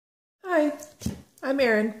I'm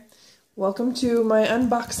Erin. Welcome to my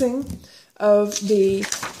unboxing of the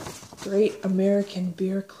Great American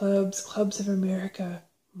Beer Clubs of America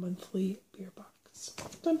monthly beer box.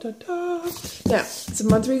 Dun, dun, dun. Now, it's a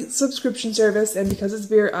monthly subscription service, and because it's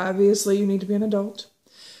beer, obviously you need to be an adult.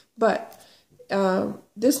 But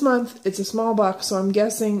this month, it's a small box, so I'm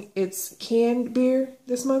guessing it's canned beer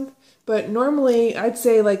this month. But normally, I'd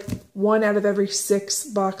say like 1 out of every 6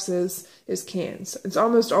 boxes is cans. It's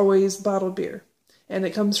almost always bottled beer. And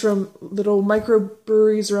it comes from little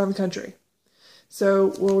microbreweries around the country.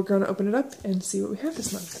 So we're going to open it up and see what we have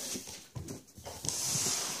this month.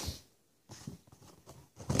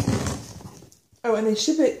 Oh, and they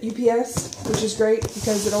ship it UPS, which is great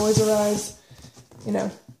because it always arrives, you know,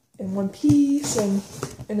 in one piece and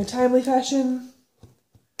in a timely fashion.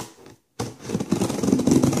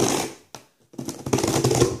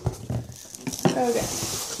 Okay.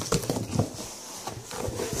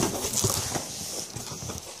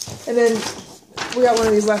 And then we got one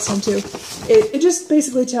of these last time too. It just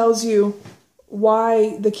basically tells you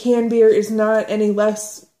why the canned beer is not any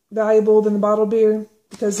less valuable than the bottled beer,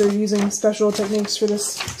 because they're using special techniques for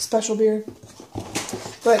this special beer.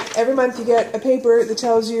 But every month you get a paper that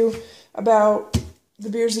tells you about the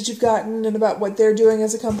beers that you've gotten and about what they're doing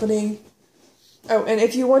as a company. Oh, and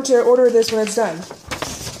if you want to order this when it's done,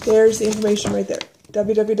 there's the information right there.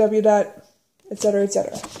 www.etc.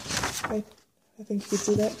 etc. Okay. I think you can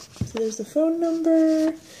see that. So there's the phone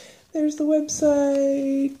number, there's the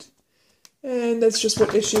website, and that's just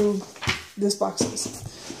what issue this box is.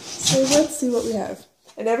 So let's see what we have.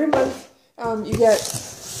 And every month you get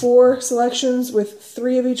 4 selections with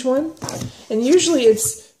 3 of each one. And usually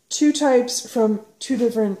it's 2 types from 2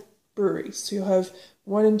 different breweries. So you'll have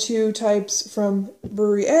 1 and 2 types from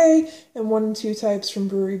Brewery A and 1 and 2 types from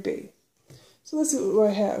Brewery B. So let's see what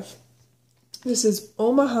I have. This is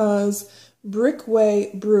Omaha's Brickway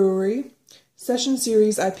Brewery Session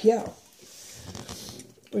Series IPL,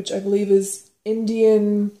 which I believe is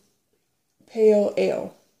Indian Pale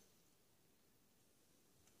Ale.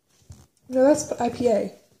 No, that's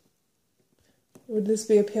IPA. Would this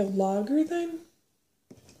be a pale lager then?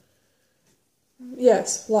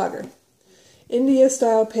 Yes, lager. India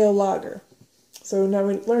style pale lager. So now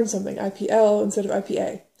we learned something. IPL instead of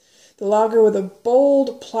IPA. The lager with a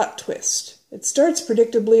bold plot twist. It starts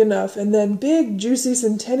predictably enough, and then big, juicy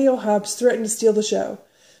Centennial hops threaten to steal the show.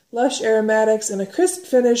 Lush aromatics and a crisp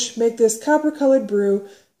finish make this copper-colored brew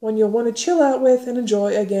one you'll want to chill out with and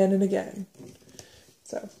enjoy again and again.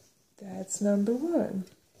 So, that's number 1.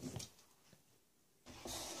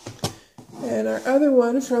 And our other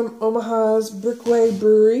one from Omaha's Brickway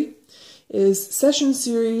Brewery is Session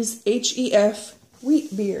Series HEF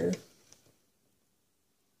Wheat Beer.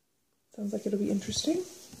 Sounds like it'll be interesting.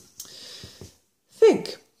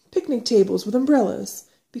 Think picnic tables with umbrellas,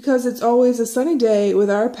 because it's always a sunny day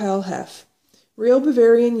with our pal Hef. Real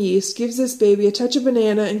Bavarian yeast gives this baby a touch of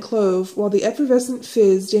banana and clove while the effervescent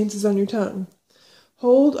fizz dances on your tongue.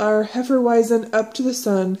 Hold our Hefeweizen up to the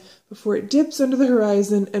sun before it dips under the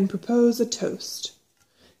horizon and propose a toast.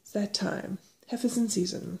 It's that time. Hef is in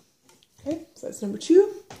season. Okay, so that's number 2.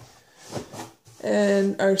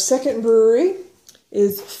 And our second brewery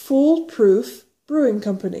is Foolproof Brewing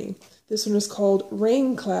Company. This one is called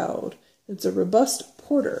Rain Cloud. It's a robust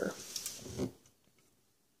porter.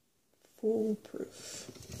 Foolproof.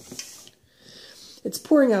 It's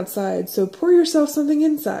pouring outside, so pour yourself something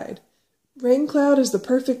inside. Rain Cloud is the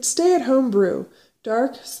perfect stay-at-home brew.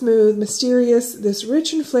 Dark, smooth, mysterious, this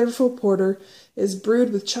rich and flavorful porter is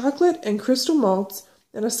brewed with chocolate and crystal malts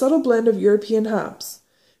and a subtle blend of European hops.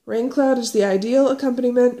 Rain Cloud is the ideal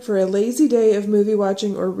accompaniment for a lazy day of movie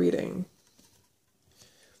watching or reading.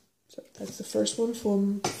 So that's the first one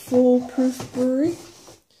from Foolproof Brewery.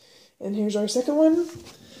 And here's our second one.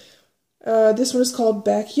 This one is called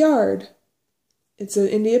Backyard. It's an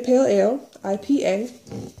India Pale Ale, IPA.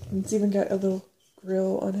 And it's even got a little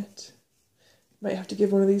grill on it. Might have to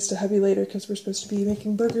give one of these to hubby later because we're supposed to be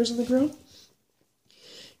making burgers on the grill.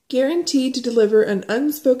 Guaranteed to deliver an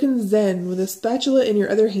unspoken zen with a spatula in your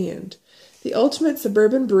other hand. The ultimate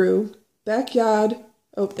suburban brew, Backyard.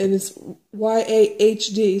 Oh, and it's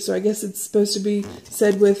YAHD, so I guess it's supposed to be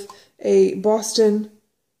said with a Boston,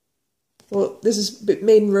 well, this is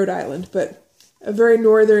made in Rhode Island, but a very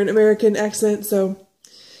northern American accent, so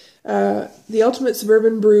the ultimate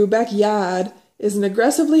suburban brew, Backyard, is an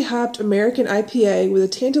aggressively hopped American IPA with a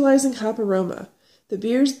tantalizing hop aroma. The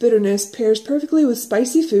beer's bitterness pairs perfectly with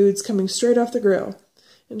spicy foods coming straight off the grill.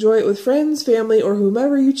 Enjoy it with friends, family, or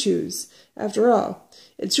whomever you choose. After all,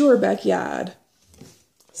 it's your backyard.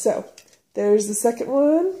 So, there's the second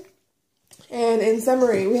one. And in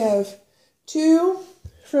summary, we have 2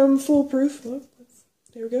 from Foolproof. Oh,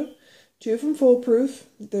 there we go. 2 from Foolproof.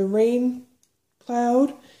 The Rain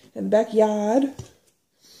Cloud and Backyard.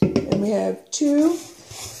 And we have 2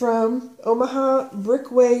 from Omaha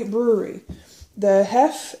Brickway Brewery. The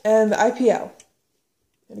Hef and the IPL.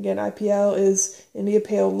 And again, IPL is India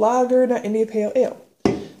Pale Lager, not India Pale Ale.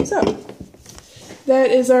 So, that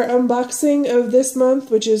is our unboxing of this month,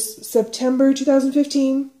 which is September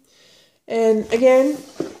 2015. And again,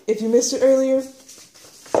 if you missed it earlier,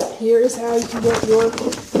 here is how you can get your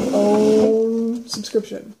own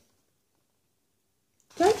subscription.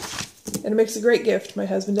 Okay? And it makes a great gift. My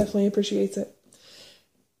husband definitely appreciates it.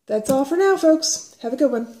 That's all for now, folks. Have a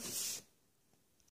good one.